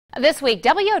This week,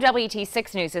 WOWT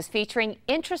 6 News is featuring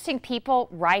interesting people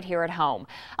right here at home.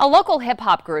 A local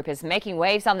hip-hop group is making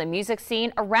waves on the music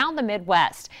scene around the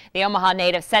Midwest. The Omaha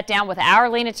native sat down with our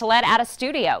Lena Tillett at a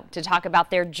studio to talk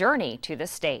about their journey to the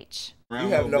stage. You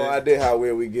have no idea how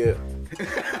weird we get.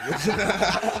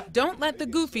 Don't let the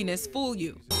goofiness fool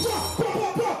you.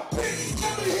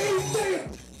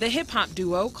 The hip-hop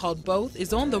duo called Both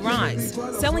is on the rise,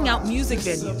 selling out music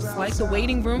venues like the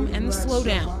Waiting Room and the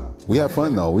Slowdown. We have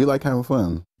fun, though. We like having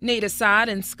fun. Nate Assad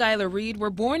and Skylar Reed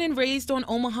were born and raised on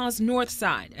Omaha's North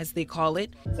Side, as they call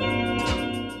it.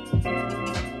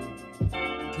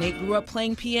 Nate grew up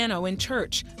playing piano in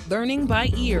church, learning by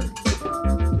ear.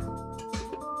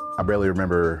 I barely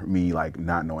remember me,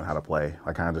 not knowing how to play.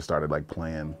 I kind of just started,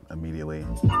 playing immediately.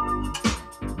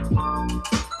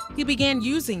 He began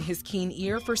using his keen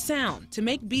ear for sound to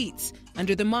make beats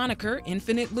under the moniker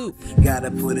Infinite Loop.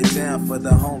 Gotta put it down for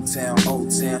the hometown,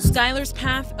 old town. Skylar's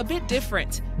path a bit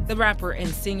different. The rapper and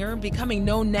singer, becoming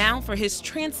known now for his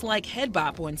trance-like head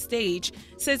bop on stage,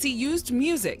 says he used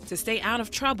music to stay out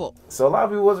of trouble. So a lot of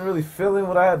people wasn't really feeling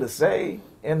what I had to say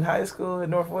in high school at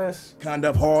Northwest. Kind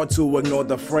of hard to ignore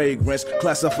the fragrance,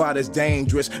 classified as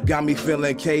dangerous. Got me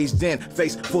feeling caged in,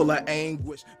 face full of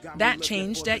anguish. That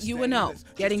changed at UNO,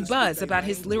 getting buzz about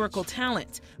his lyrical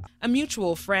talent. A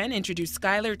mutual friend introduced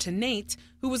Skylar to Nate,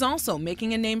 who was also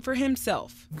making a name for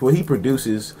himself. What he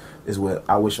produces is what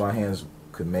I wish my hands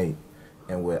could make,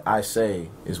 and what I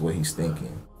say is what he's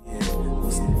thinking.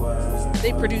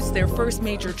 They produced their first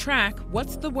major track,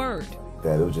 What's the Word?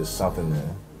 That it was just something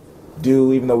to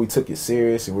do, even though we took it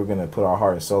serious and we're going to put our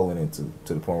heart and soul in it to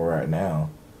the point we're at now.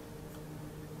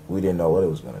 We didn't know what it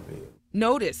was going to be.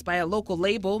 Noticed by a local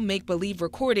label, Make Believe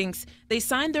Recordings, they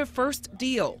signed their first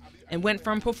deal and went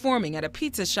from performing at a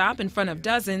pizza shop in front of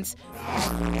dozens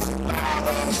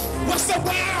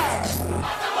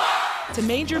to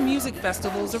major music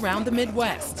festivals around the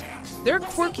Midwest. They're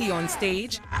quirky on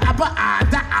stage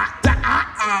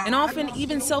and often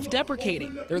even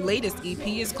self-deprecating. Their latest EP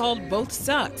is called Both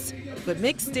Sucks, but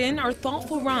mixed in are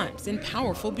thoughtful rhymes and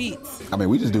powerful beats. I mean,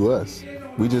 we just do us.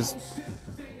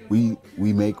 We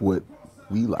make what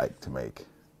we like to make.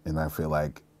 And I feel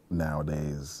like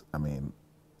nowadays,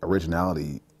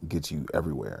 originality gets you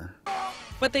everywhere.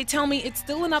 But they tell me it's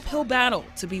still an uphill battle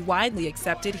to be widely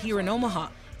accepted here in Omaha.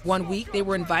 One week, they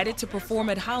were invited to perform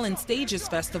at Holland Stages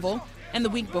Festival, and the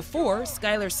week before,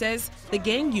 Skylar says the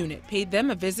gang unit paid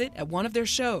them a visit at one of their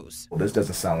shows. Well, this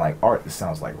doesn't sound like art, this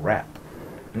sounds like rap.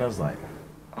 And I was like,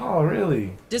 oh,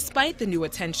 really? Despite the new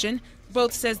attention,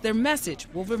 Both says their message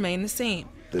will remain the same.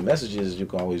 The message is you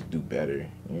can always do better.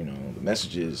 The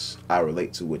message is I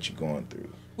relate to what you're going through.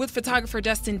 With photographer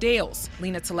Dustin Dales,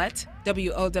 Lena Tillett,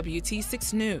 WOWT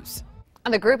 6 News.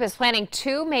 The group is planning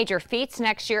 2 major feats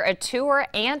next year, a tour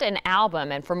and an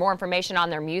album. And for more information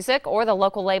on their music or the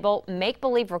local label Make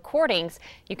Believe Recordings,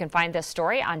 you can find this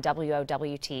story on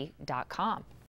WOWT.com.